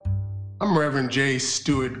I'm Reverend J.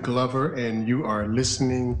 Stewart Glover, and you are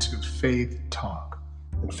listening to Faith Talk.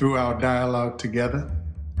 And through our dialogue together,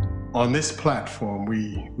 on this platform,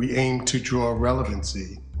 we aim to draw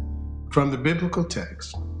relevancy from the biblical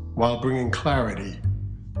text while bringing clarity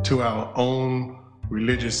to our own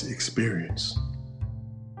religious experience.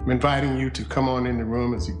 I'm inviting you to come on in the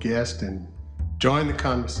room as a guest and join the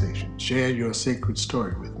conversation. Share your sacred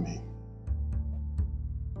story with me.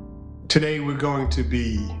 Today, we're going to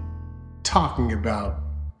be talking about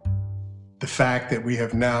the fact that we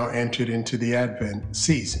have now entered into the Advent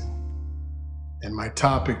season. And my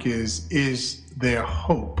topic is there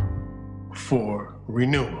hope for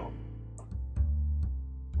renewal?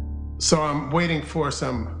 So I'm waiting for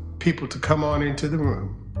some people to come on into the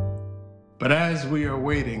room. But as we are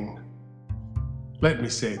waiting, let me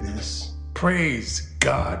say this. Praise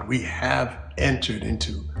God, we have entered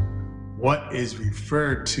into what is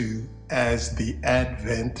referred to as the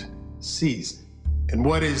Advent season. And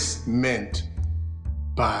what is meant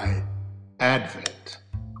by Advent?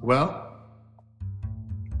 Well,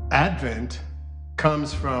 Advent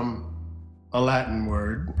comes from a Latin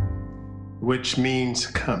word which means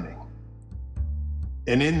coming.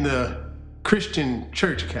 And in the Christian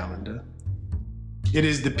church calendar, it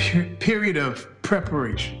is the period of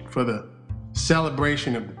preparation for the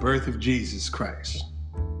celebration of the birth of Jesus Christ.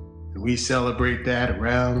 And we celebrate that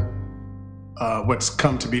around what's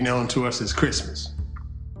come to be known to us as Christmas.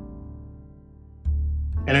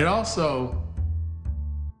 And it also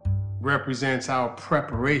represents our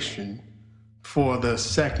preparation for the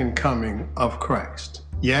second coming of Christ.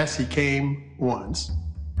 Yes, he came once,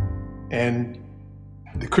 and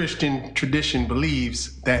the Christian tradition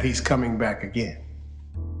believes that he's coming back again.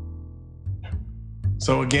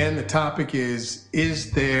 So again, the topic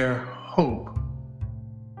is there hope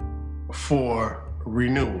for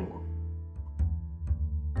renewal?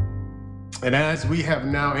 And as we have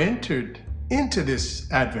now entered into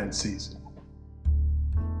this Advent season,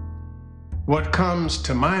 what comes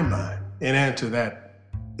to my mind in answer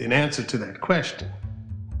to that question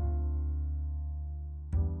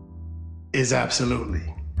is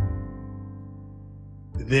absolutely.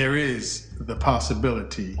 There is the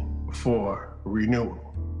possibility for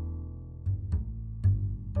renewal.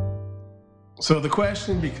 So the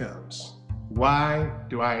question becomes, why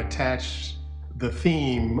do I attach the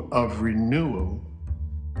theme of renewal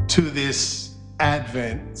to this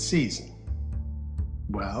Advent season?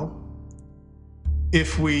 Well,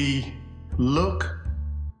 if we look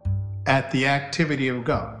at the activity of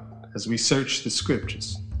God as we search the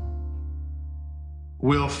scriptures,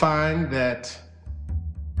 we'll find that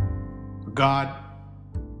God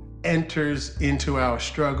enters into our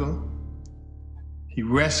struggle. He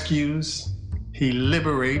rescues, he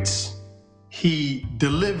liberates, he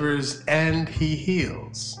delivers, and he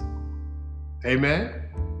heals. Amen?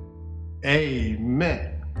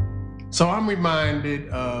 Amen. So I'm reminded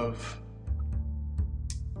of,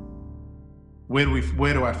 where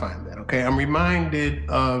do I find that? Okay, I'm reminded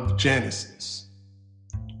of Genesis.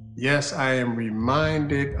 Yes, I am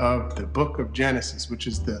reminded of the book of Genesis, which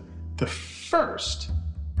is the first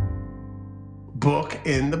book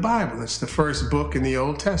in the Bible. It's the first book in the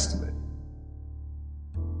Old Testament.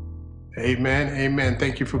 Amen, amen.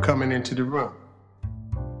 Thank you for coming into the room.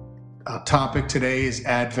 Our topic today is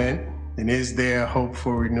Advent, and is there hope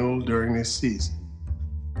for renewal during this season?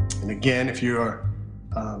 And again, if you're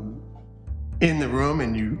in the room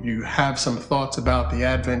and you have some thoughts about the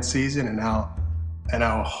Advent season and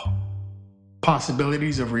our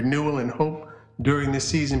possibilities of renewal and hope during this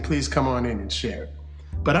season, please come on in and share it.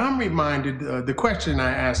 But I'm reminded, the question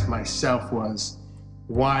I asked myself was,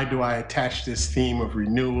 why do I attach this theme of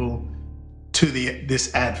renewal to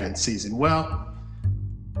this Advent season? Well,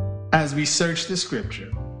 as we search the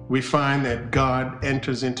scripture, we find that God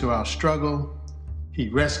enters into our struggle. He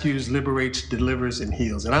rescues, liberates, delivers, and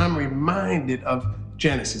heals. And I'm reminded of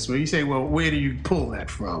Genesis, where you say, well, where do you pull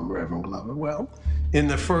that from, Reverend Glover? Well, in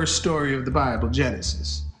the first story of the Bible,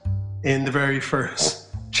 Genesis, in the very first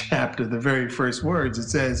chapter, the very first words, it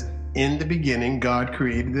says, in the beginning, God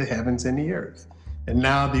created the heavens and the earth. And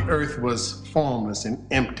now the earth was formless and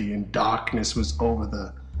empty, and darkness was over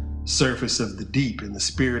the surface of the deep, and the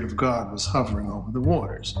Spirit of God was hovering over the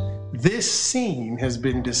waters. This scene has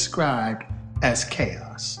been described as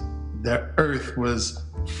chaos. The earth was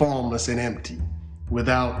formless and empty,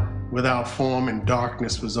 without form, and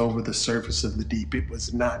darkness was over the surface of the deep. It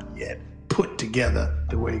was not yet put together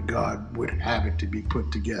the way God would have it to be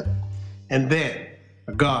put together. And then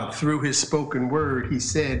God, through his spoken word, he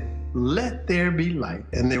said, let there be light,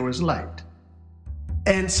 and there was light.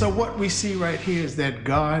 And so what we see right here is that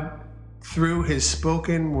God through his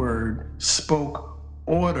spoken word, spoke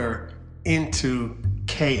order into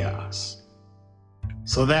chaos.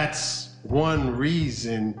 So that's one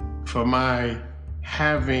reason for my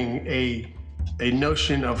having a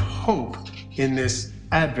notion of hope in this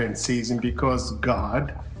Advent season, because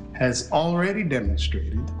God has already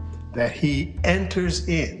demonstrated that he enters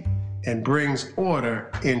in and brings order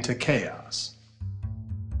into chaos.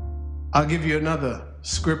 I'll give you another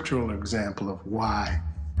scriptural example of why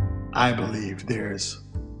I believe there's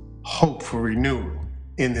hope for renewal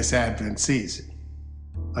in this Advent season.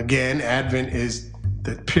 Again, Advent is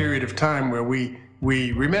the period of time where we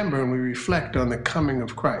remember and we reflect on the coming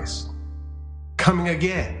of Christ, coming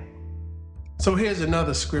again. So here's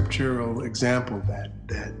another scriptural example that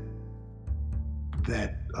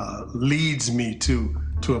leads me to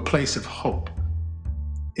a place of hope.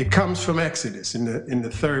 It comes from Exodus in the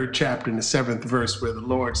 3rd chapter, in the 7th verse, where the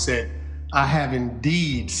Lord said, "I have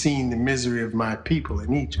indeed seen the misery of my people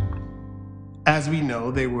in Egypt." As we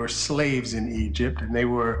know, they were slaves in Egypt and they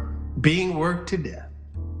were being worked to death.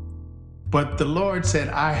 But the Lord said,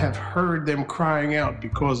 "I have heard them crying out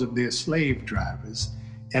because of their slave drivers,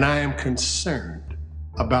 and I am concerned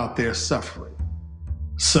about their suffering.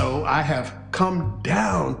 So I have come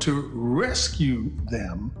down to rescue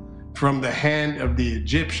them from the hand of the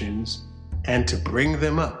Egyptians and to bring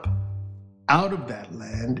them up out of that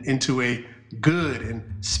land into a good and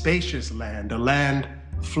spacious land, a land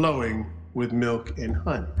flowing with milk and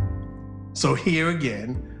honey." So here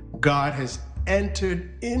again, God has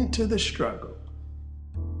entered into the struggle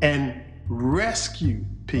and rescued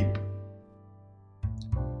people,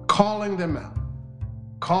 calling them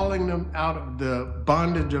out of the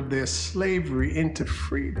bondage of their slavery into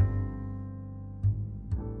freedom.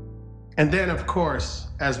 And then, of course,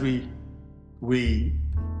 as we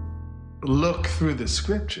look through the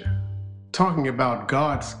scripture, talking about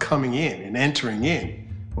God's coming in and entering in,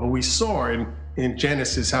 well, we saw in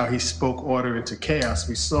Genesis how he spoke order into chaos.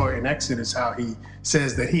 We saw in Exodus how he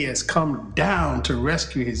says that he has come down to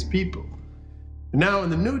rescue his people. Now in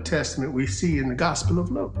the New Testament, we see in the Gospel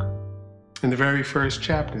of Luke, in the very first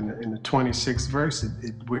chapter, in the 26th verse,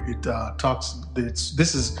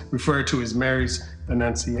 this is referred to as Mary's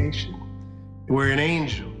Annunciation, where an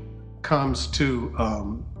angel comes to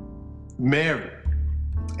Mary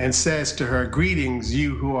and says to her, "Greetings,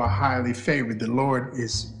 you who are highly favored, the Lord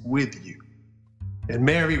is with you." And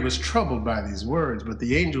Mary was troubled by these words, but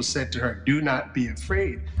the angel said to her, "Do not be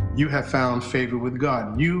afraid. You have found favor with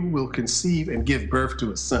God. You will conceive and give birth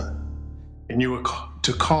to a son, and you are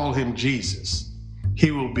to call him Jesus.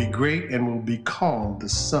 He will be great and will be called the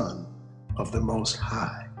Son of the Most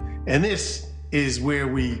High." And this is where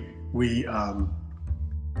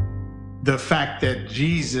the fact that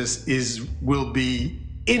Jesus will be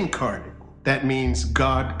incarnate. That means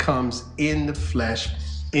God comes in the flesh,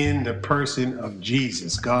 in the person of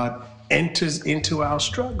Jesus. God enters into our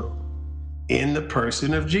struggle in the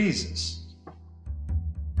person of Jesus.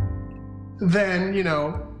 Then,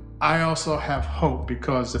 I also have hope,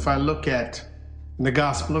 because if I look at the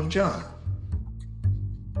Gospel of John,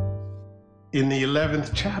 in the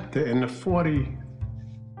 11th chapter, in the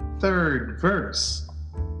 43rd verse,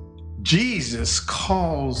 Jesus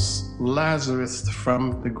calls Lazarus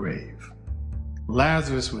from the grave.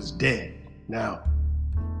 Lazarus was dead. Now,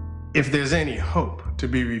 if there's any hope to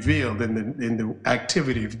be revealed in the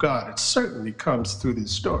activity of God, it certainly comes through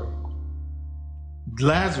this story.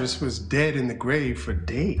 Lazarus was dead in the grave for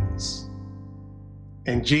days.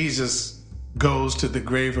 And Jesus goes to the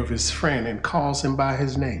grave of his friend and calls him by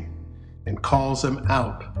his name and calls him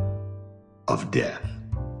out of death.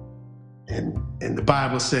 And the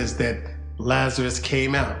Bible says that Lazarus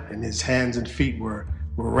came out and his hands and feet were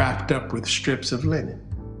wrapped up with strips of linen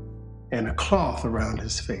and a cloth around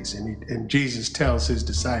his face. And Jesus tells his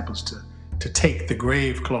disciples to take the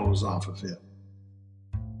grave clothes off of him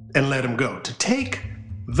and let him go, to take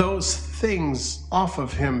those things off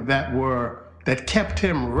of him that kept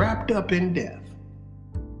him wrapped up in death,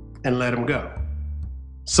 and let him go.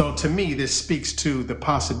 So to me, this speaks to the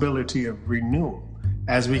possibility of renewal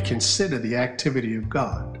as we consider the activity of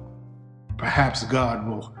God. Perhaps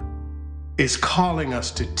God is calling us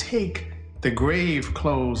to take the grave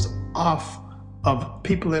clothes off of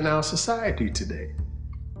people in our society today,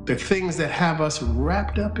 the things that have us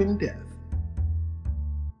wrapped up in death.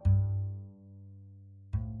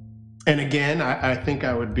 And again, I think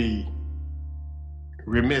I would be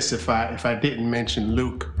remiss if I didn't mention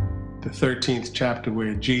Luke, the 13th chapter,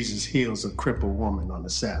 where Jesus heals a crippled woman on the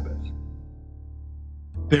Sabbath.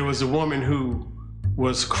 There was a woman who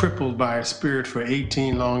was crippled by a spirit for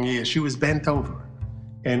 18 long years. She was bent over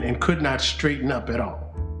and could not straighten up at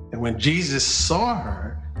all. And when Jesus saw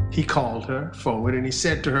her, he called her forward and he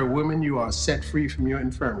said to her, "Woman, you are set free from your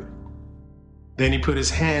infirmity." Then he put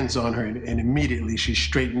his hands on her and immediately she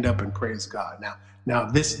straightened up and praised God. Now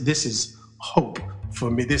this is hope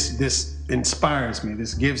for me. This inspires me.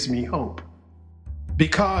 This gives me hope.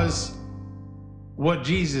 Because what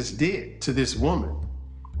Jesus did to this woman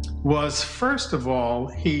was, first of all,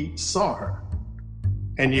 he saw her.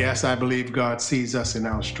 And yes, I believe God sees us in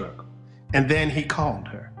our struggle. And then he called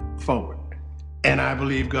her forward. And I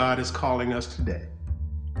believe God is calling us today.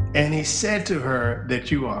 And he said to her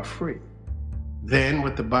that you are free. Then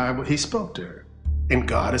with the Bible, he spoke to her. And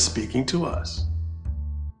God is speaking to us.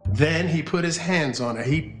 Then he put his hands on her.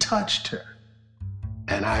 He touched her.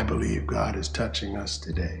 And I believe God is touching us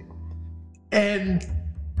today. And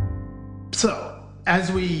so,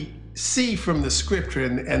 as we see from the scripture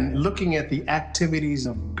and looking at the activities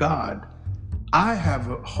of God, I have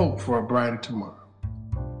a hope for a brighter tomorrow.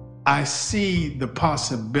 I see the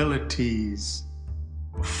possibilities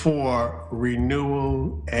for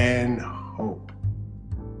renewal and hope.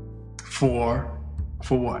 For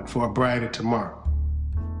what? For a brighter tomorrow.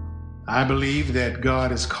 I believe that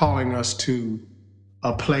God is calling us to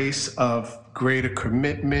a place of greater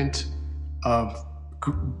commitment, of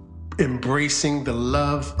embracing the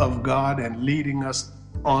love of God and leading us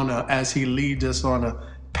as he leads us on a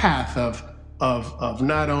path of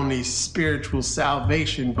not only spiritual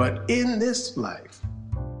salvation, but in this life,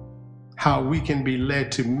 how we can be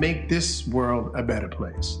led to make this world a better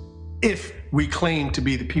place. If we claim to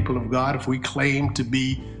be the people of God, if we claim to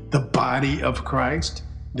be the body of Christ,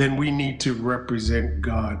 then we need to represent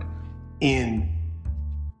God in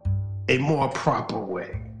a more proper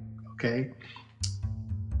way, okay?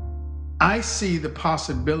 I see the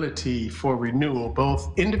possibility for renewal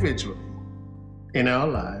both individually in our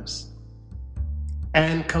lives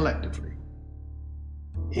and collectively.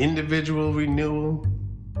 Individual renewal,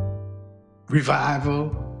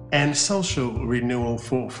 revival, and social renewal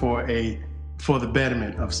for the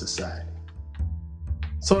betterment of society.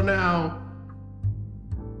 So now,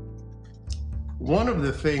 one of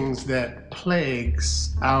the things that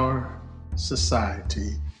plagues our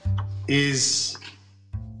society is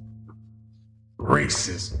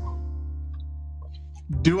racism.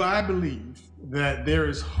 Do I believe that there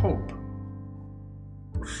is hope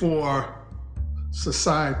for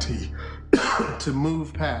society to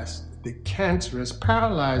move past the cancerous,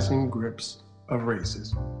 paralyzing grips of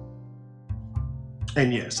racism?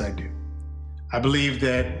 And yes, I do. I believe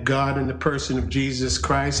that God in the person of Jesus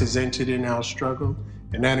Christ has entered in our struggle,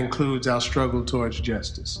 and that includes our struggle towards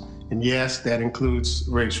justice. And yes, that includes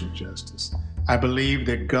racial justice. I believe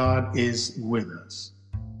that God is with us.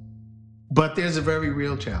 But there's a very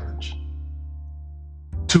real challenge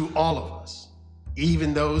to all of us,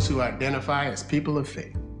 even those who identify as people of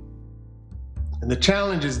faith. And the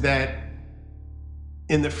challenge is that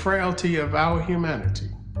in the frailty of our humanity,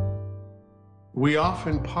 we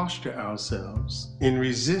often posture ourselves in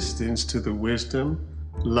resistance to the wisdom,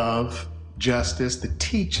 love, justice, the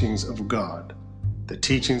teachings of God, the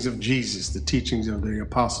teachings of Jesus, the teachings of the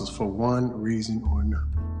apostles for one reason or another.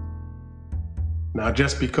 Now,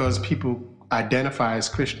 just because people identify as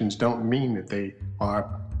Christians don't mean that they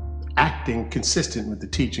are acting consistent with the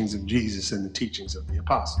teachings of Jesus and the teachings of the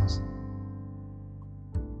apostles.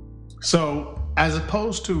 So, as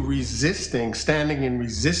opposed to resisting, standing in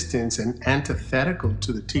resistance and antithetical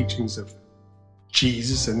to the teachings of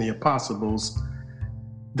Jesus and the apostles,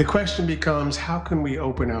 the question becomes, how can we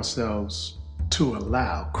open ourselves to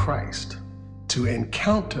allow Christ to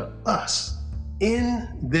encounter us in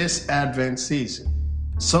this Advent season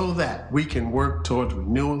so that we can work towards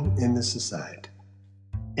renewal in the society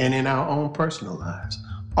and in our own personal lives?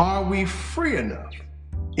 Are we free enough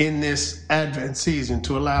in this Advent season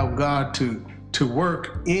to allow God to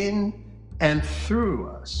work in and through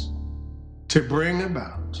us to bring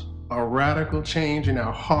about a radical change in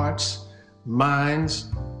our hearts, minds,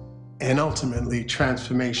 and ultimately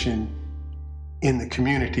transformation in the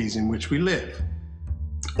communities in which we live?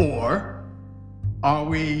 Or are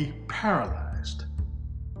we paralyzed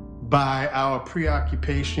by our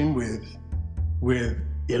preoccupation with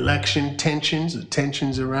election tensions or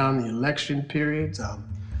tensions around the election periods?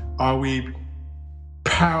 Are we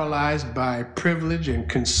paralyzed by privilege and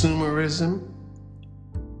consumerism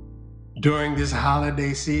during this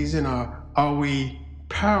holiday season? Or are we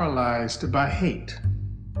paralyzed by hate,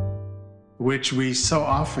 which we so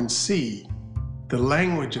often see the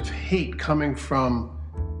language of hate coming from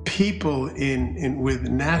people with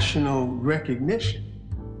national recognition?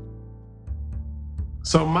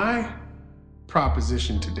 So my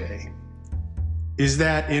proposition today is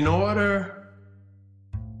that in order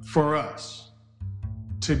for us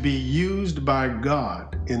to be used by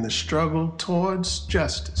God in the struggle towards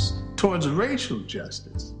justice, towards racial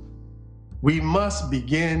justice, we must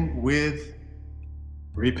begin with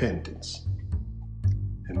repentance.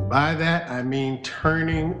 And by that, I mean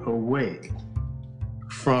turning away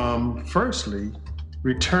from, firstly,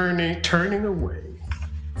 turning away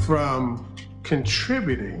from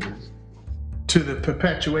contributing to the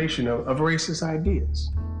perpetuation of racist ideas,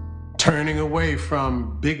 turning away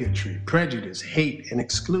from bigotry, prejudice, hate, and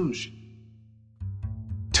exclusion,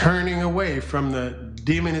 turning away from the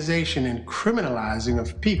demonization and criminalizing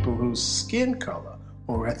of people whose skin color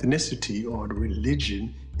or ethnicity or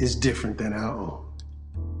religion is different than our own.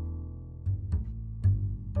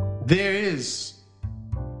 There is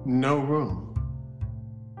no room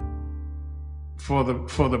for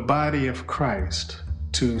the body of Christ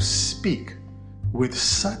to speak with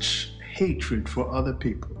such hatred for other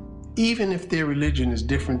people, even if their religion is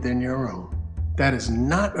different than your own. That is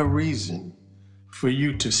not a reason for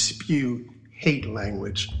you to spew hate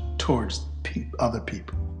language towards other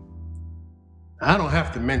people. I don't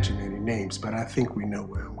have to mention any names, but I think we know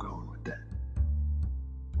where I'm going with that.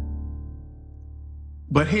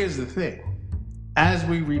 But here's the thing. As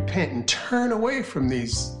we repent and turn away from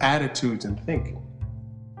these attitudes and thinking,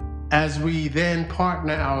 as we then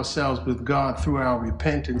partner ourselves with God through our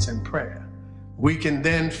repentance and prayer, we can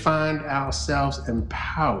then find ourselves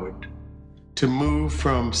empowered to move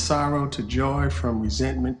from sorrow to joy, from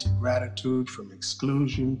resentment to gratitude, from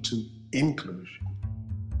exclusion to inclusion,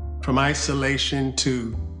 from isolation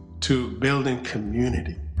to building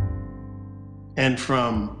community, and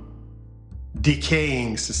from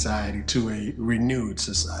decaying society to a renewed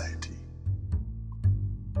society.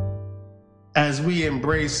 As we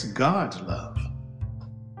embrace God's love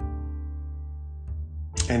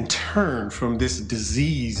and turn from this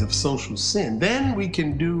disease of social sin, then we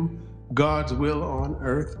can do God's will on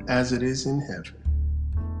earth as it is in heaven.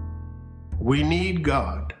 We need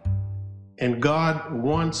God, and God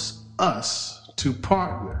wants us to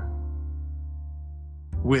partner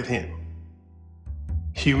with Him.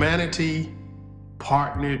 Humanity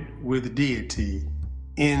partnered with deity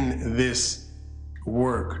in this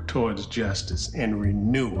work towards justice and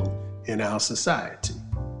renewal in our society.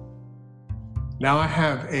 Now I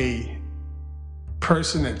have a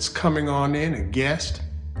person that's coming on in, a guest,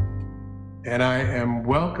 and I am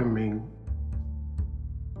welcoming,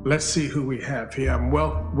 let's see who we have here. I'm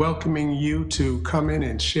welcoming you to come in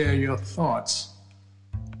and share your thoughts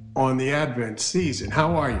on the Advent season.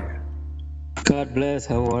 How are you? God bless.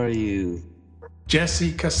 How are you?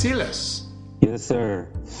 Jesse Casillas. Yes, sir.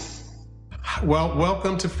 Well,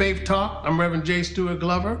 welcome to Faith Talk. I'm Reverend J. Stewart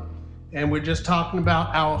Glover, and we're just talking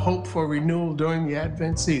about our hope for renewal during the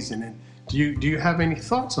Advent season. And do you have any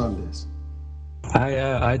thoughts on this?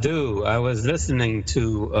 I do. I was listening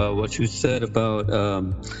to what you said about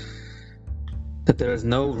that there is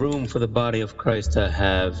no room for the body of Christ to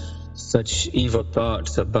have such evil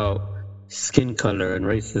thoughts about skin color and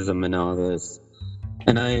racism and all this.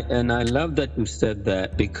 And I love that you said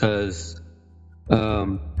that, because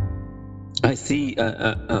I see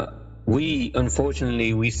we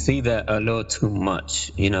unfortunately see that a little too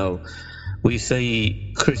much. You know, we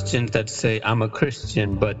see Christians that say I'm a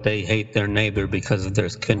Christian, but they hate their neighbor because of their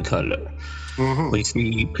skin color. Mm-hmm. We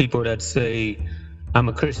see people that say I'm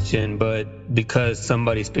a Christian, but because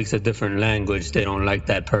somebody speaks a different language, they don't like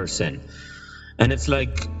that person. And it's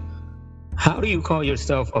like, how do you call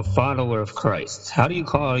yourself a follower of Christ? How do you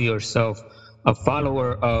call yourself a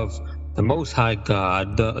follower of the Most High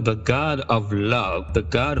God, the God of love, the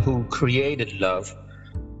God who created love,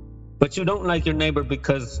 but you don't like your neighbor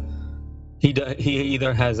because he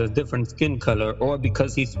either has a different skin color or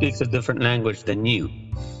because he speaks a different language than you?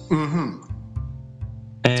 Mm-hmm.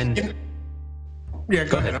 And yeah,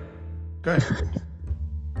 go ahead. Go ahead.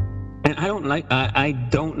 And I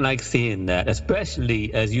don't like seeing that,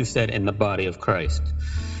 especially, as you said, in the body of Christ,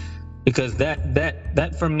 because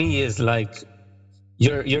that for me is like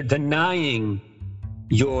you're denying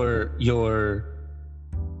your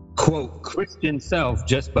quote Christian self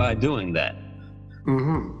just by doing that.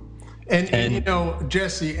 Mm-hmm. And you know,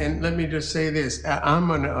 Jesse, and let me just say this: I'm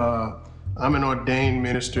an ordained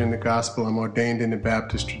minister in the gospel. I'm ordained in the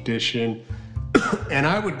Baptist tradition. And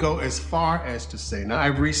I would go as far as to say, now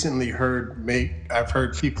I've recently heard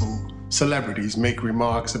celebrities make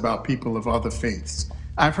remarks about people of other faiths.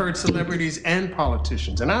 I've heard celebrities and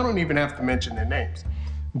politicians, and I don't even have to mention their names,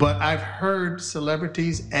 but I've heard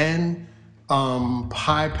celebrities and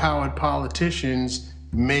high-powered politicians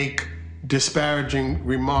make disparaging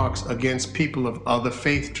remarks against people of other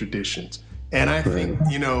faith traditions. And I think,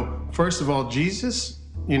 you know, first of all, Jesus,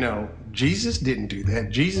 Jesus didn't do that.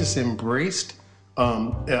 Jesus embraced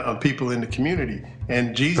people in the community,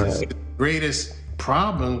 and Jesus' greatest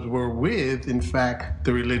problems were with, in fact,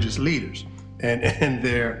 the religious leaders and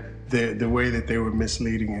the way that they were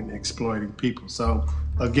misleading and exploiting people. So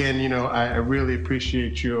again, I really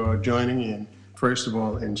appreciate your joining in, first of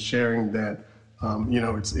all, and sharing that.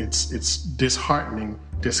 It's disheartening,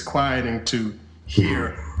 disquieting to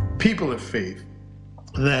hear people of faith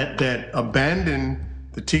that abandon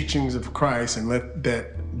the teachings of Christ and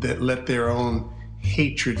let their own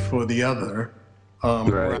hatred for the other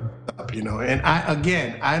rise up. And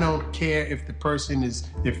I don't care if the person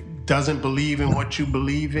doesn't believe in what you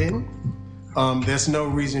believe in. There's no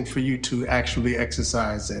reason for you to actually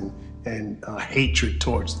exercise and hatred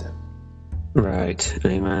towards them. Right.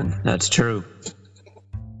 Amen. That's true.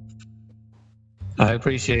 I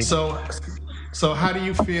appreciate. So how do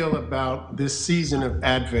you feel about this season of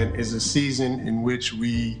Advent? Is a season in which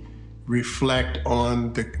we reflect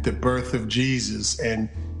on the birth of Jesus and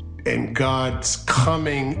God's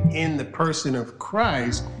coming in the person of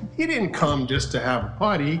Christ. He didn't come just to have a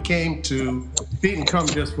party. He didn't come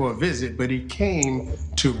just for a visit, but he came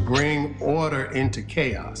to bring order into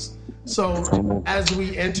chaos. So as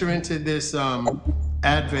we enter into this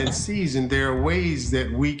Advent season, there are ways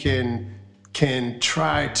that we can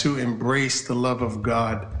try to embrace the love of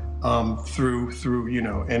God through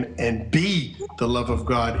and be the love of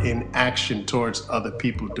God in action towards other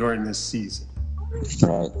people during this season.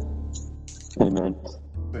 Right. Amen.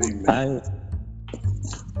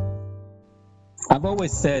 I've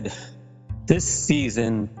always said this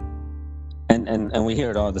season, and we hear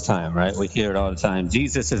it all the time, right? We hear it all the time.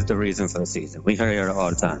 Jesus is the reason for the season. We hear it all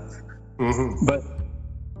the time. Mm-hmm. But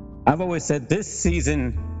I've always said this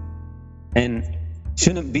season and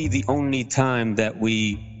shouldn't be the only time that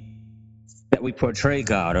we portray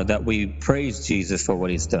God or that we praise Jesus for what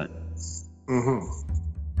he's done. Mm-hmm.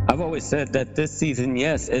 I've always said that this season,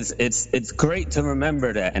 yes, it's great to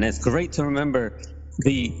remember that, and it's great to remember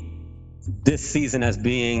this season as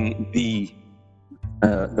being the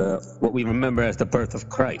what we remember as the birth of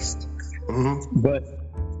Christ. Mm-hmm. But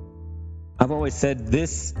I've always said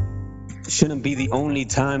this shouldn't be the only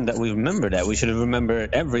time that we remember that. We should remember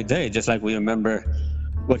it every day, just like we remember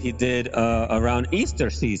what he did around Easter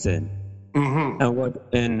season, mm-hmm.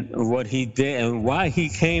 and what he did and why he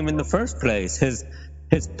came in the first place. His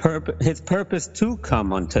purpose to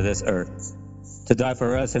come onto this earth, to die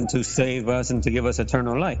for us and to save us and to give us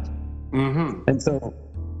eternal life. Mm-hmm.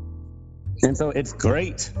 And so it's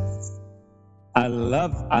great. I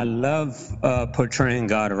love portraying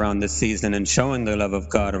God around this season and showing the love of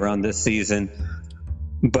God around this season.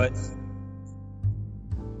 But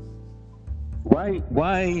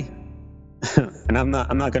why? And I'm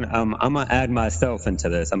gonna add myself into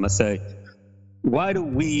this. I'm gonna say, why do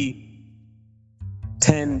we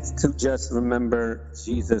tend to just remember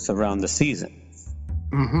Jesus around the season?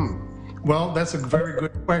 Mm-hmm. Well, that's a very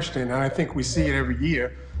good question, and I think we see it every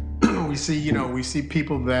year. we see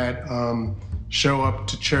people that show up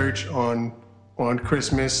to church on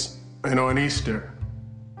Christmas and on Easter,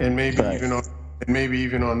 and maybe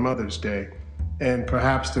even on Mother's Day, and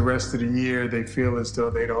perhaps the rest of the year they feel as though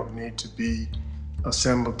they don't need to be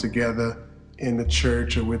assembled together in the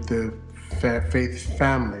church or with the faith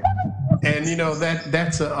family. And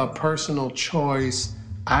that's a personal choice.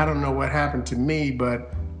 I don't know what happened to me,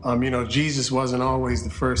 but Jesus wasn't always the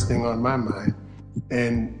first thing on my mind.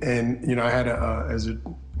 And I had as a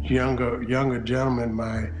younger gentleman,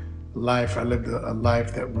 my life, I lived a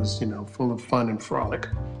life that was full of fun and frolic,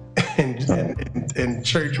 and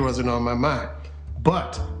church wasn't on my mind.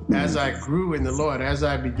 But as I grew in the Lord, as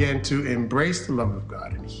I began to embrace the love of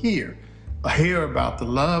God and hear about the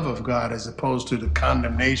love of God as opposed to the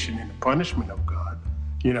condemnation and the punishment of God,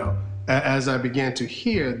 as I began to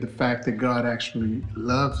hear the fact that God actually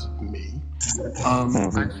loves me,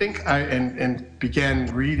 I think I began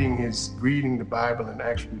reading the Bible and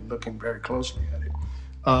actually looking very closely at it.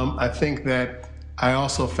 I think that I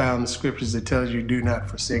also found the scriptures that tells you do not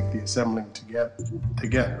forsake the assembling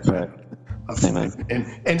together. Right.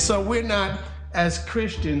 And so we're not, as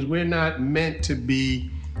Christians, we're not meant to be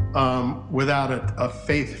without a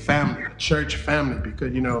faith family, a church family,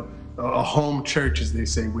 because a home church, as they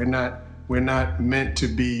say. We're not meant to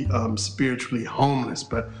be spiritually homeless,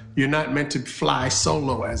 but you're not meant to fly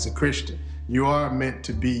solo as a Christian. You are meant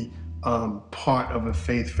to be part of a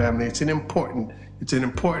faith family. It's an important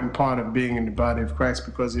part of being in the body of Christ,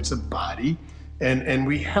 because it's a body, and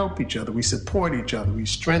we help each other, we support each other, we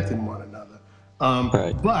strengthen one another.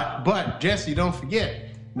 Right. But Jesse, don't forget.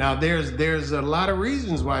 Now there's a lot of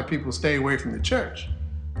reasons why people stay away from the church.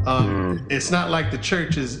 It's not like the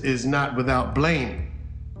church is not without blame.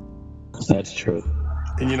 That's true.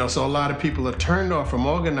 And so a lot of people are turned off from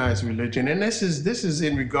organized religion, and this is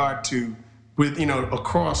in regard to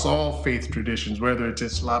across all faith traditions, whether it's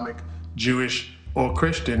Islamic, Jewish, or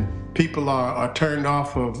Christian. People are turned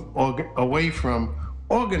off away from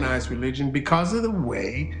organized religion because of the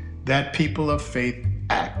way that people of faith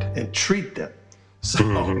act and treat them. So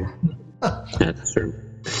that's true.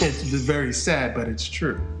 It's very sad, but it's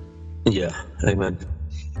true. Yeah, amen.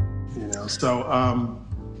 So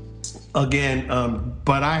again,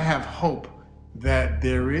 but I have hope that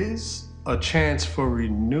there is a chance for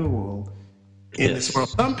renewal in this world.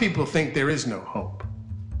 Some people think there is no hope.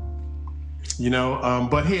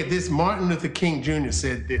 But here, this Martin Luther King Jr.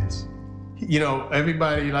 said this.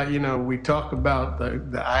 Everybody, we talk about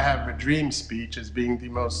the I Have a Dream speech as being the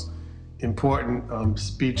most important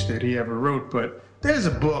speech that he ever wrote, but there's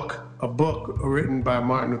a book written by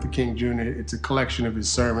Martin Luther King Jr. It's a collection of his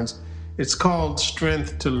sermons. It's called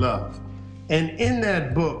Strength to Love. And in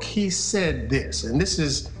that book, he said this, and this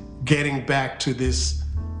is getting back to this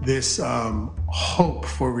hope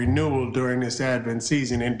for renewal during this Advent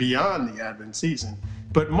season and beyond the Advent season.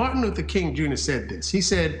 But Martin Luther King Jr. said this. He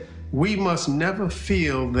said, "We must never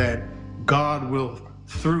feel that God will,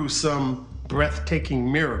 through some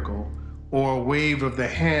breathtaking miracle or a wave of the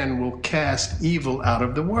hand, will cast evil out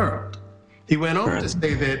of the world." He went on to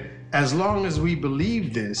say that as long as we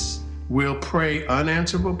believe this, we'll pray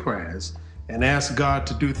unanswerable prayers and ask God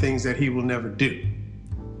to do things that he will never do.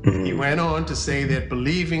 He went on to say that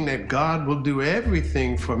believing that God will do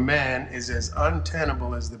everything for man is as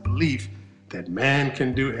untenable as the belief that man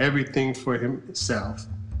can do everything for himself.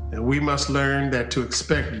 And we must learn that to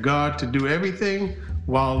expect God to do everything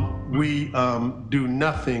while we do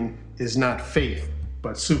nothing is not faith,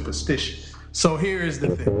 but superstition. So here is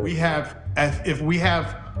the thing. If we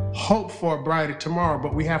have hope for a brighter tomorrow,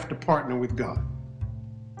 but we have to partner with God.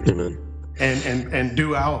 Amen. And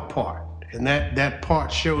do our part. And that part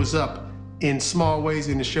shows up in small ways,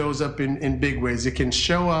 and it shows up in big ways. It can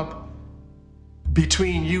show up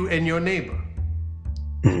between you and your neighbor,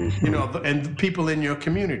 and the people in your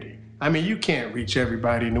community. I mean, you can't reach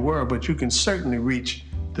everybody in the world, but you can certainly reach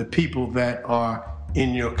the people that are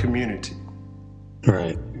in your community.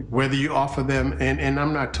 Right. Whether you offer them, and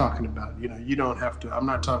I'm not talking about, you don't have to, I'm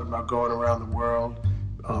not talking about going around the world,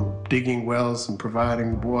 digging wells and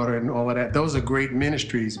providing water and all of that. Those are great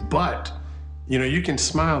ministries, but you can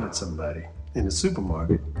smile at somebody in the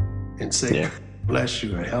supermarket and say, bless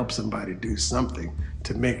you, and help somebody do something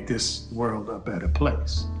to make this world a better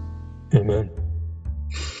place. Amen.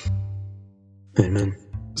 Amen.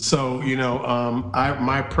 So,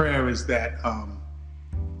 my prayer is that,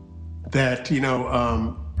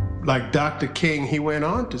 like Dr. King, he went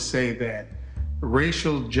on to say that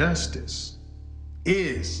racial justice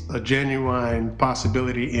is a genuine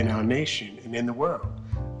possibility in our nation and in the world.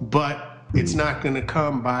 But it's not going to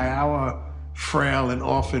come by our frail and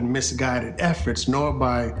often misguided efforts, nor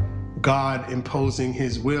by God imposing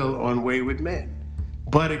his will on wayward men.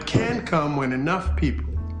 But it can come when enough people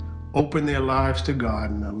open their lives to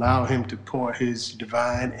God and allow him to pour his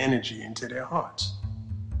divine energy into their hearts.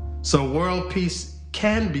 So world peace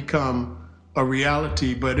can become a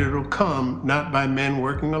reality, but it'll come not by men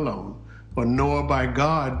working alone, or nor by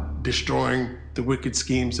God destroying the wicked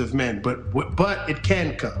schemes of men. But it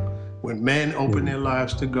can come when men open their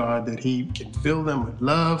lives to God, that he can fill them with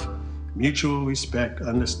love, mutual respect,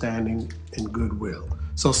 understanding, and goodwill.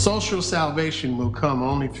 So social salvation will come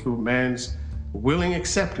only through man's willing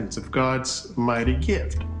acceptance of God's mighty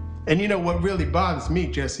gift. And what really bothers me,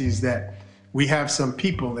 Jesse, is that we have some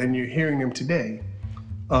people, and you're hearing them today,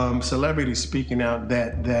 celebrities speaking out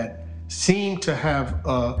that seem to have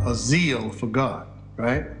a zeal for God,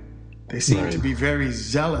 right? They seem to be very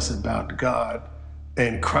zealous about God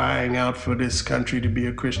and crying out for this country to be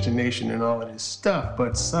a Christian nation and all of this stuff.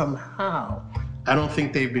 But somehow, I don't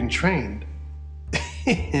think they've been trained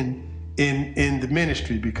in the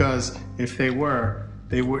ministry, because if they were,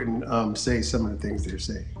 they wouldn't say some of the things they're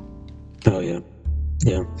saying. Oh, yeah.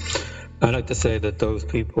 Yeah. I like to say that those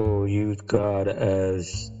people use God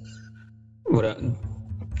as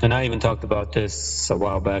and I even talked about this a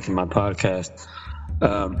while back in my podcast.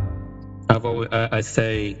 I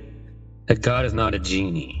say that God is not a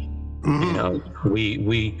genie.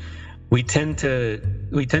 We tend to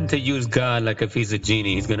use God like if he's a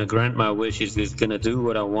genie. He's going to grant my wishes. He's going to do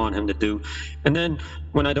what I want him to do. And then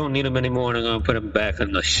when I don't need him anymore, I'm going to put him back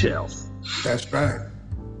on the shelf. That's right.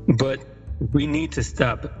 But we need to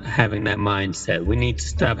stop having that mindset. We need to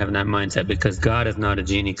stop having that mindset, because God is not a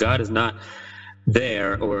genie. God is not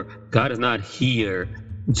there, or God is not here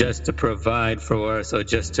just to provide for us or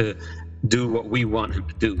just to do what we want him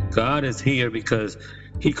to do. God is here because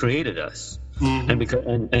he created us.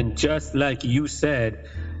 And just like you said,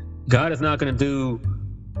 God is not going to do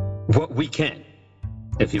what we can,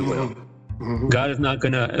 if you will. God is not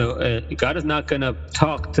going to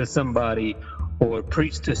talk to somebody or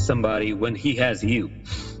preach to somebody when he has you.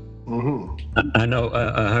 I know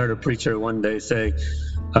I heard a preacher one day say,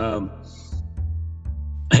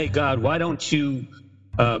 hey, God, why don't you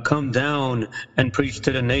come down and preach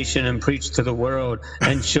to the nation and preach to the world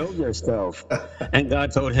and show yourself? And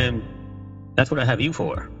God told him, that's what I have you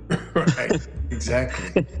for. Right.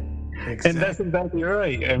 Exactly. And that's exactly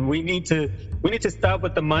right. And we need to stop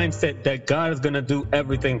with the mindset that God is going to do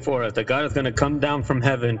everything for us, that God is going to come down from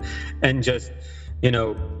heaven and just,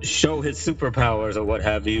 show his superpowers or what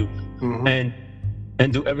have you, and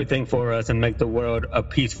do everything for us and make the world a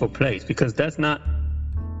peaceful place, because that's not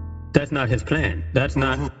his plan. That's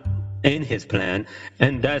not in his plan.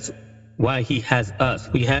 And that's why he has us.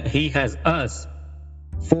 He has us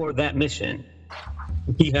for that mission.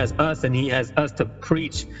 He has us, and he has us to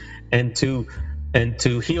preach and to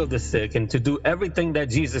heal the sick and to do everything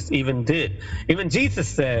that Jesus even did. Even Jesus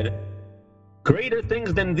said, greater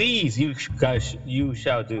things than these you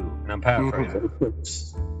shall do. And I'm paraphrasing.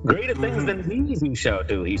 Greater things than these you shall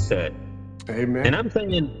do, he said. Amen. And I'm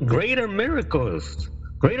saying greater miracles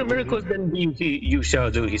than these you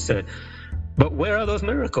shall do, he said. But where are those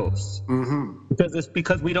miracles? Because it's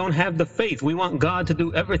because we don't have the faith. We want God to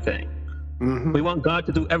do everything. We want God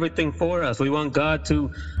to do everything for us. We want God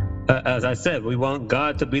to, as I said, we want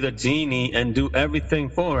God to be the genie and do everything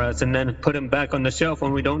for us and then put him back on the shelf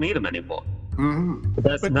when we don't need him anymore. But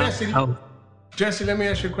that's not Jesse, how... Jesse, let me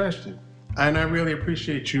ask you a question. And I really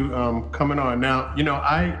appreciate you coming on. Now,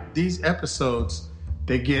 these episodes,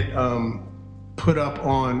 they get put up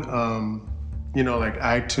on, like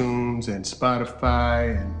iTunes and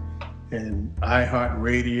Spotify and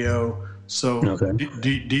iHeartRadio. So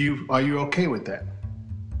are you okay with that?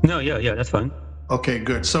 No, yeah, that's fine. Okay,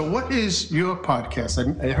 good. So what is your podcast?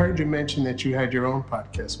 I heard you mention that you had your own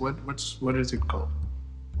podcast. What is it called?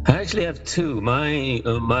 I actually have two. My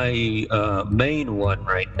main one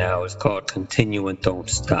right now is called Continue and Don't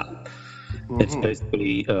Stop. It's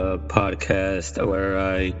basically a podcast where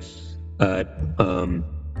I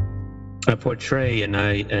portray and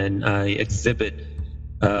I exhibit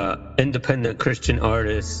independent Christian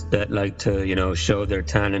artists that like to show their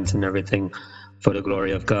talents and everything for the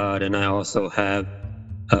glory of God. And I also have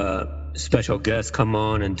special guests come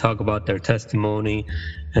on and talk about their testimony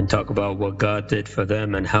and talk about what God did for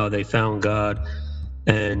them and how they found God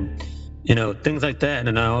and things like that.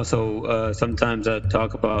 And I also sometimes I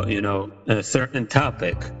talk about a certain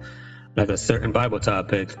topic, like a certain Bible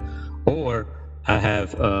topic, or I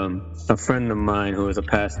have a friend of mine who is a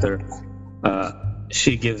pastor.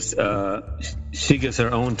 She gives her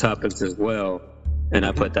own topics as well, and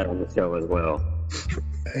I put that on the show as well.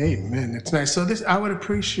 Amen. That's nice. So I would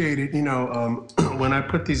appreciate it. When I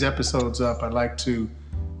put these episodes up, I'd like to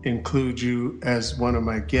include you as one of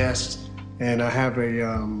my guests, and I have a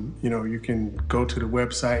you can go to the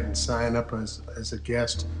website and sign up as a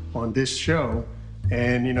guest on this show.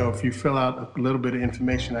 And if you fill out a little bit of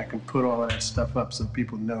information, I can put all of that stuff up so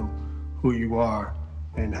people know who you are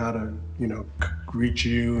and how to reach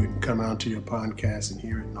you and come out to your podcast and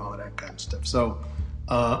hear it and all of that kind of stuff. So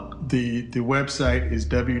the website is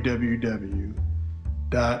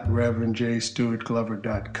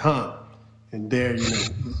www.reverendjstuartglover.com, and there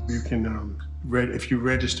you can if you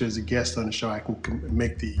register as a guest on the show, I can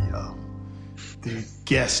make the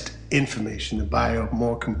guest information, the bio,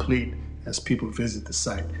 more complete as people visit the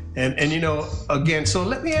site. And again, so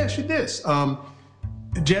let me ask you this,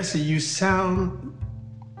 Jesse, you sound,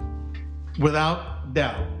 without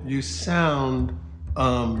doubt,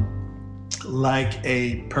 like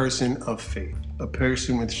a person of faith, a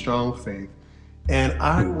person with strong faith. And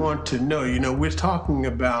I want to know, we're talking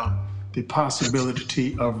about the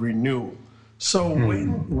possibility of renewal. So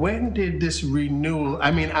when did this renewal,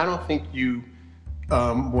 I don't think you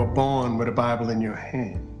were born with a Bible in your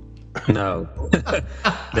hand. No,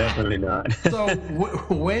 definitely not. So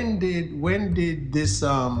when did this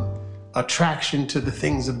attraction to the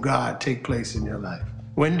things of God take place in your life?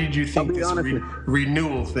 When did you think this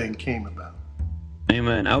renewal thing came about?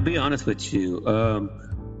 Amen. I'll be honest with you.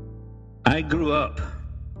 I grew up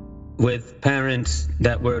with parents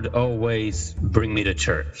that would always bring me to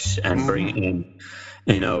church and bring in,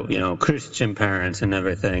 Christian parents and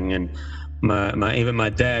everything. And even my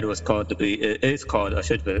dad was called to be. It's called. I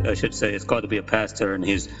should say it's called to be a pastor, and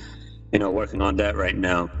he's, working on that right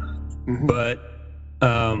now. But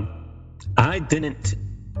I didn't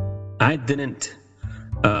I didn't,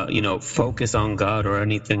 focus on God or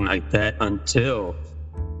anything like that until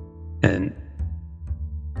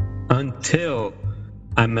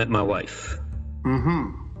I met my wife.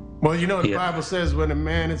 Well, the Bible says when a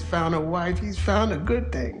man has found a wife, he's found a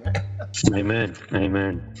good thing. Amen.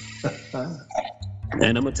 And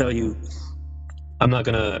I'm going to tell you, I'm not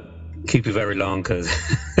going to keep you very long because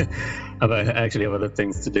I actually have other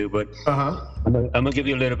things to do, but I'm going to give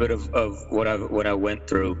you a little bit of what I went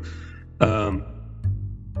through.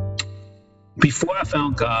 Before I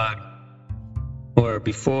found God, or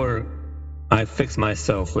before I fixed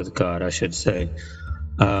myself with God, I should say,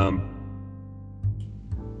 and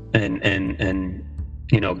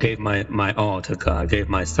gave my all to God, gave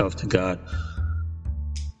myself to God.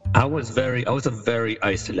 I was a very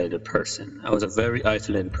isolated person.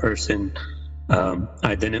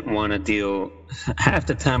 I didn't want to deal, half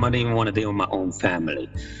the time I didn't even want to deal with my own family.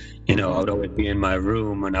 I would always be in my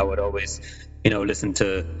room, and I would always, listen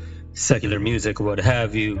to secular music, what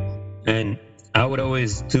have you, and I would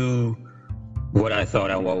always do what I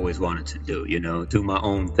thought I always wanted to do, do my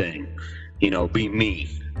own thing, be me,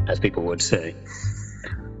 as people would say.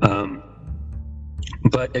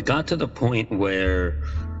 But it got to the point where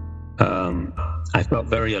I felt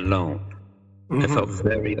very alone. I felt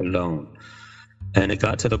very alone. And it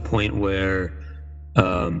got to the point where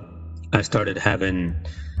I started having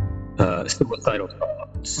suicidal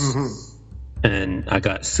thoughts. And I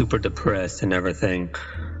got super depressed and everything.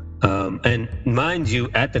 And mind you,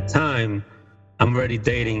 at the time, I'm already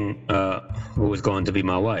dating who was going to be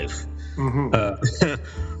my wife.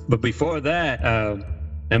 But before that,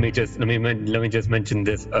 let me just mention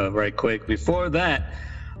this right quick. Before that,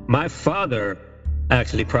 my father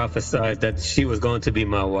actually prophesied that she was going to be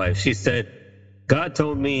my wife. She said, God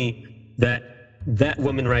told me that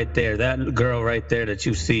woman right there, that girl right there that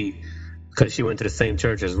you see, because she went to the same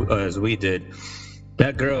church as we did,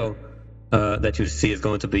 that girl that you see is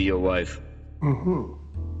going to be your wife.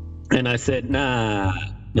 And I said, nah,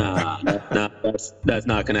 that's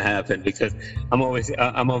not gonna happen, because I'm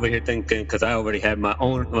over here thinking, because I already had my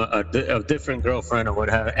own a different girlfriend or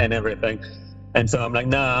whatever and everything, and so I'm like,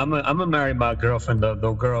 nah, I'm gonna marry my girlfriend, the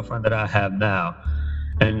girlfriend that I have now.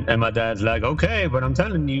 And my dad's like, okay, but I'm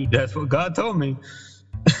telling you, that's what God told me.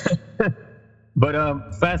 But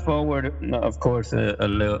fast forward, of course, a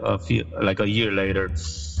year later,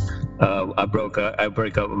 I break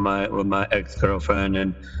up with my ex-girlfriend,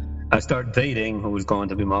 and I start dating who was going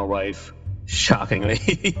to be my wife, shockingly.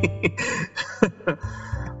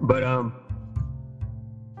 But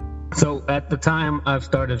so at the time, I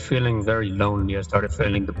started feeling very lonely. I started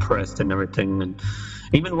feeling depressed and everything, and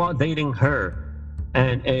even while dating her.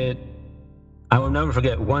 And I will never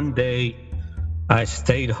forget, one day I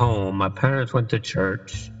stayed home. My parents went to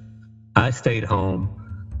church. I stayed home.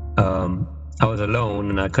 I was alone,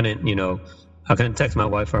 and I couldn't text my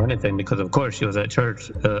wife or anything, because of course she was at church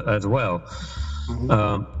as well.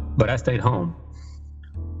 But I stayed home,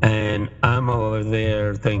 and I'm over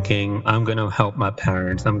there thinking, I'm gonna help my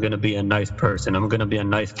parents. I'm gonna be a nice person. I'm gonna be a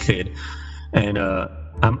nice kid. And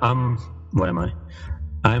what am I?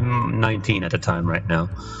 I'm 19 at the time right now.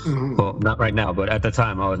 Well, not right now, but at the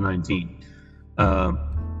time I was 19.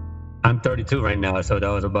 I'm 32 right now, so that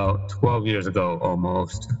was about 12 years ago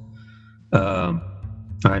almost. I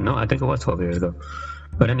think it was 12 years ago.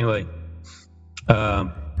 But anyway,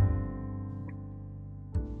 I'm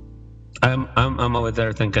over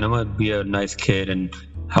there thinking I'm gonna be a nice kid and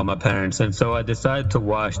help my parents, and so I decided to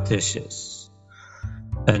wash dishes.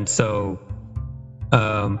 And so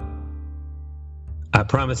I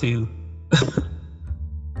promise you,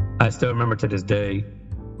 I still remember to this day,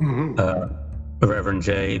 Reverend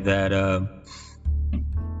Jay, that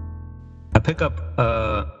I pick up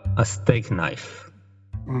a steak knife.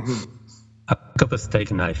 I pick up a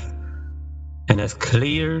steak knife, and as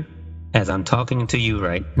clear as I'm talking to you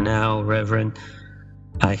right now, Reverend,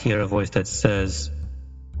 I hear a voice that says,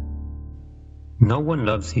 no one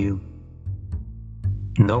loves you.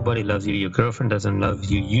 Nobody loves you. Your girlfriend doesn't love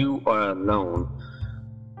you. You are alone.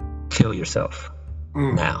 Kill yourself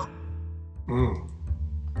now.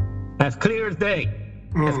 As clear as day,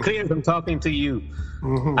 as clear as I'm talking to you.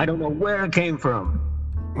 I don't know where it came from,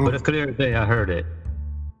 but as clear as day, I heard it.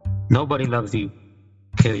 Nobody loves you.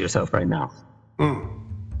 Kill yourself right now.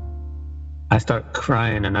 I start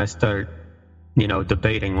crying, and I start,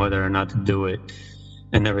 debating whether or not to do it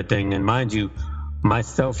and everything. And mind you, my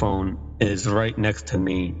cell phone is right next to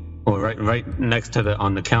me, or right next to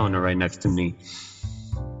on the counter right next to me.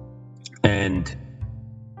 And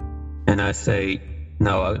I say,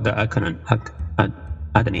 no, I couldn't.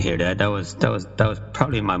 I didn't hear that. That was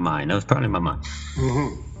probably in my mind.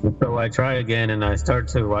 So I try again, and I start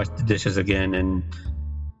to wash the dishes again, and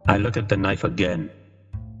I look at the knife again,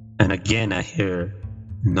 and again I hear,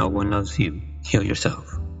 "No one loves you. Heal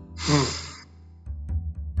yourself."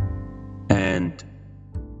 And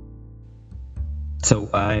so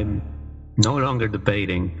I'm no longer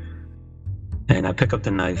debating, and I pick up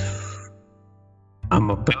the knife. I'm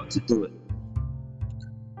about to do it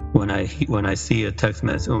when I see a text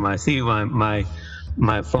message, when I see my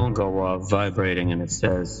phone go off vibrating, and it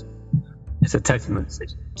says, it's a text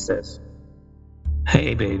message. It says,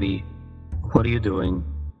 "Hey baby, what are you doing?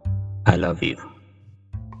 I love you."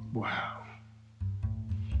 Wow.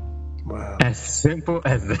 Wow. As simple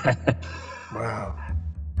as that. Wow.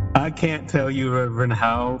 I can't tell you, Reverend,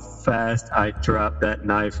 how fast I dropped that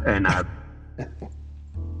knife, and I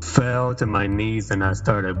fell to my knees, and I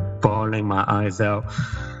started bawling my eyes out,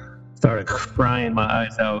 started crying my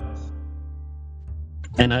eyes out.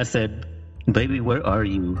 And I said, "Baby, where are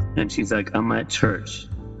you?" And she's like, "I'm at church."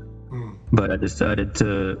 But I decided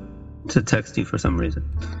to text you for some reason.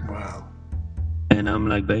 Wow. And I'm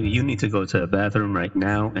like, "Baby, you need to go to the bathroom right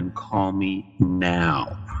now and call me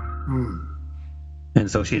now." And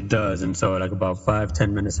so she does. And so like about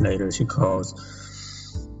 5-10 minutes later, she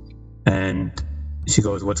calls and she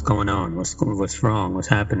goes, "What's going on? What's wrong? What's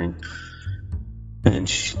happening?"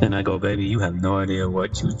 And I go, "Baby, you have no idea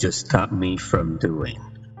what you just stopped me from doing."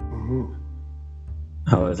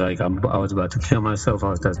 I was like, I was about to kill myself. I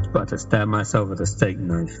was about to stab myself with a steak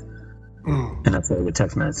knife. And I played a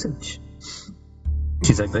text message.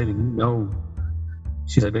 She's like, "Baby, you know."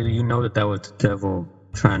 She's like, "Baby, you know that was the devil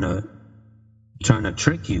trying to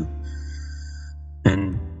trick you."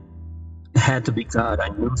 And it had to be God. I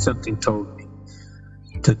knew something told me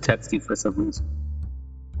to text you for some reason.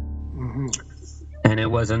 And it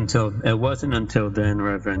wasn't until then,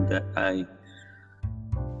 Reverend, that I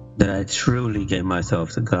truly gave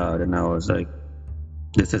myself to God, and I was like,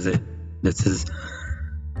 "This is it. This is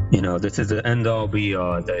the end all be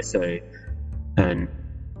all," as they say. And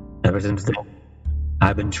ever since then,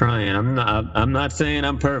 I've been trying. I'm not saying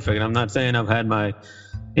I'm perfect. I'm not saying I've had my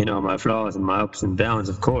flaws and my ups and downs,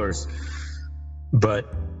 of course.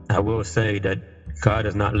 But I will say that God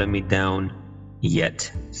has not let me down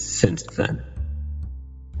yet since then.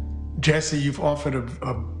 Jesse, you've offered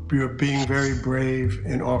you're being very brave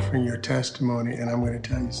in offering your testimony, and I'm going to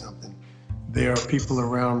tell you something. There are people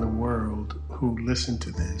around the world who listen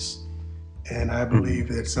to this, and I believe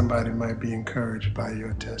that somebody might be encouraged by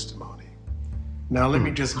your testimony. Now, let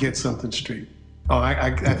me just get something straight. Oh,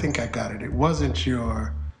 I think I got it. It wasn't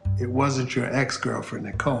your ex-girlfriend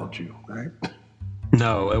that called you, right?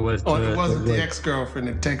 No, it was. It wasn't the ex-girlfriend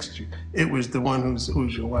that texted you. It was the one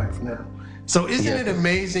who's your wife now. So isn't it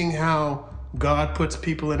amazing how God puts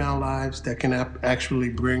people in our lives that can actually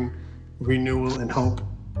bring renewal and hope?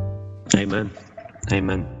 Amen.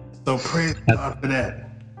 Amen. So praise God for that.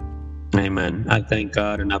 Amen. I thank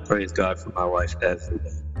God and I praise God for my wife every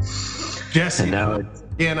day. Jesse,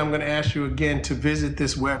 again, I'm going to ask you again to visit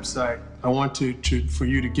this website. I want for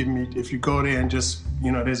you to give me, if you go there and just,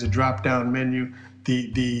 there's a drop-down menu.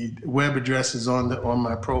 The web address is on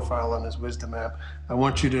my profile on this Wisdom app. I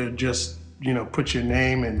want you to just, put your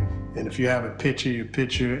name and if you have a picture, your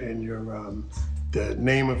picture and your the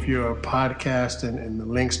name of your podcast and the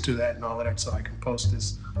links to that and all of that, so I can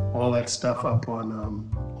post all that stuff up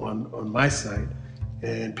on my site,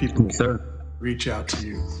 and people can reach out to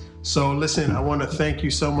you. So listen, I want to thank you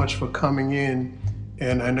so much for coming in,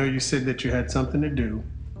 and I know you said that you had something to do.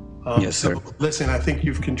 Yes, sir. So listen, I think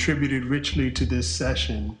you've contributed richly to this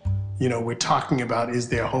session. We're talking about, is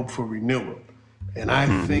there hope for renewal? And I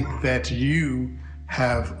think that you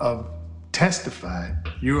have testified,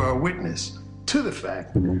 you are a witness to the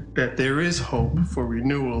fact that there is hope for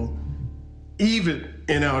renewal, even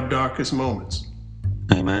in our darkest moments.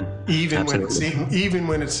 Amen. Even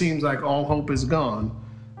when it seems like all hope is gone,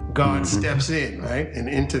 God steps in, right, and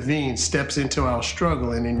intervenes, steps into our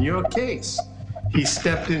struggle. And in your case, He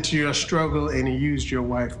stepped into your struggle and He used your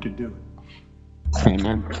wife to do it.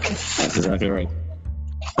 Amen. That's exactly right.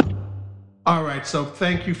 All right, so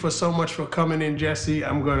thank you so much for coming in, Jesse.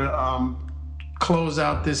 I'm going to close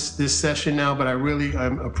out this session now, but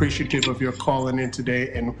I'm appreciative of your calling in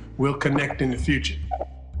today, and we'll connect in the future.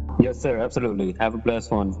 Yes, sir, absolutely. Have a blessed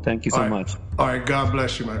one. Thank you so much. All right, God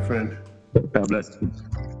bless you, my friend. God bless you.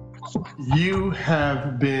 You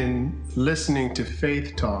have been listening to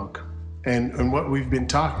Faith Talk, and what we've been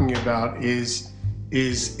talking about is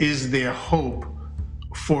there hope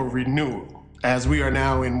for renewal, as we are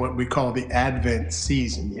now in what we call the Advent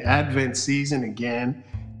season. The Advent season, again,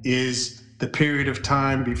 is the period of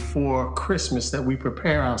time before Christmas that we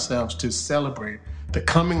prepare ourselves to celebrate the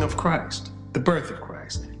coming of Christ, the birth of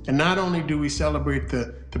Christ. And not only do we celebrate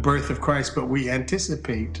the birth of Christ, but we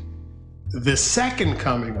anticipate the second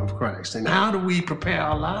coming of Christ. And how do we prepare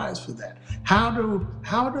our lives for that? How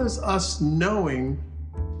does us knowing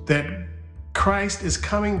that Christ is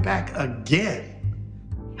coming back again,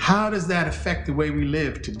 how does that affect the way we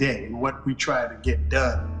live today and what we try to get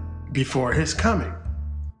done before his coming?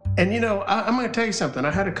 And I'm going to tell you something.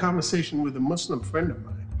 I had a conversation with a Muslim friend of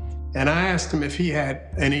mine, and I asked him if he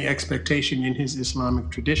had any expectation in his Islamic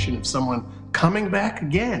tradition of someone coming back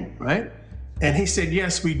again, right? And he said,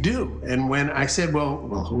 yes, we do. And when I said, well,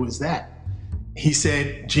 who is that? He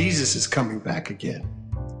said, Jesus is coming back again.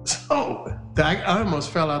 So I almost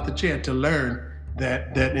fell out the chair to learn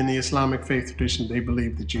that in the Islamic faith tradition, they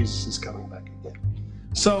believe that Jesus is coming back again.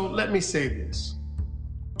 So let me say this.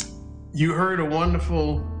 You heard a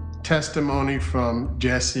wonderful testimony from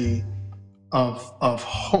Jesse of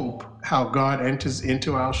hope, how God enters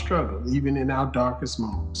into our struggle, even in our darkest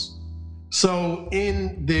moments. So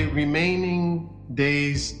in the remaining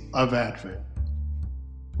days of Advent,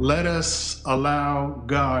 let us allow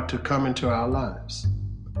God to come into our lives.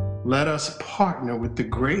 Let us partner with the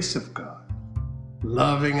grace of God,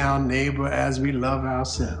 loving our neighbor as we love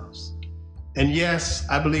ourselves. And yes,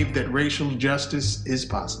 I believe that racial justice is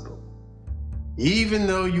possible. Even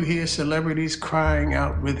though you hear celebrities crying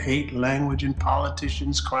out with hate language and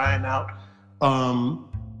politicians crying out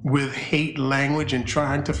with hate language and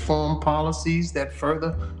trying to form policies that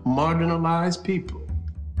further marginalize people,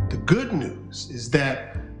 the good news is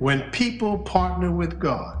that when people partner with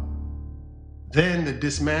God, then the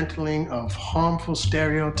dismantling of harmful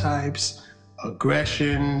stereotypes,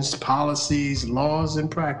 aggressions, policies, laws, and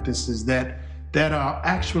practices that are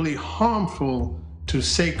actually harmful to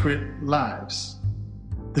sacred lives.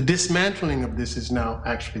 The dismantling of this is now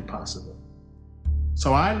actually possible.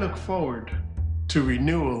 So I look forward to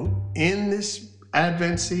renewal in this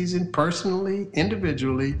Advent season, personally,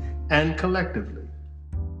 individually, and collectively.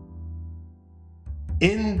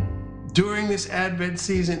 During this Advent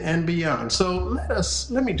season and beyond. So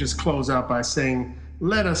let me just close out by saying,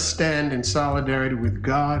 let us stand in solidarity with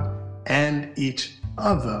God and each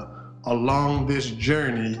other along this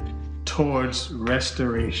journey towards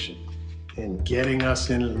restoration and getting us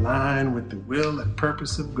in line with the will and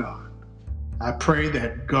purpose of God. I pray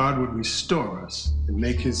that God would restore us and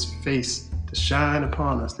make his face to shine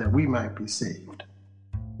upon us that we might be saved.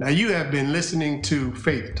 Now, you have been listening to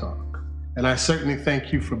Faith Talk, and I certainly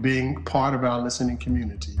thank you for being part of our listening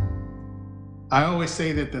community. I always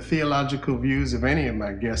say that the theological views of any of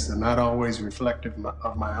my guests are not always reflective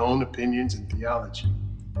of my own opinions and theology.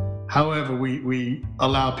 However, we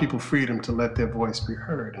allow people freedom to let their voice be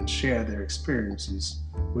heard and share their experiences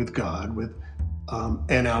with God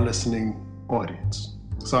and our listening audience.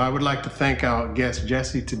 So I would like to thank our guest,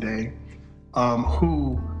 Jesse, today,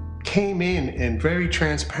 who came in and very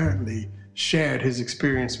transparently shared his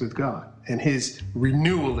experience with God and his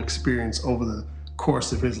renewal experience over the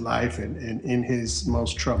course of his life and in his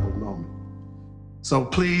most troubled moment. So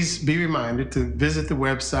please be reminded to visit the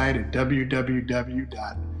website at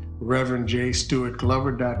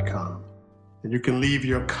www.reverendjstuartglover.com, and you can leave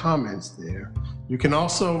your comments there. You can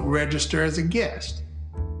also register as a guest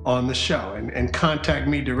on the show and contact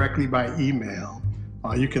me directly by email.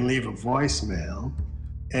 You can leave a voicemail,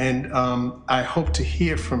 and I hope to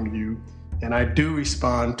hear from you. And I do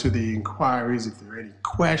respond to the inquiries if there are any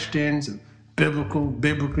questions,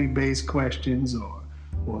 biblically based questions, or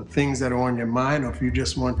things that are on your mind, or if you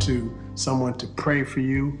just want someone to pray for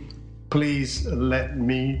you, please let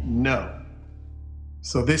me know.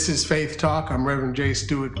 So this is Faith Talk. I'm Reverend J.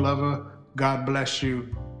 Stuart Glover. God bless you,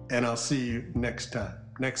 and I'll see you next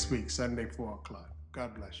week, Sunday, 4 o'clock.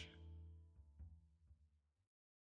 God bless you.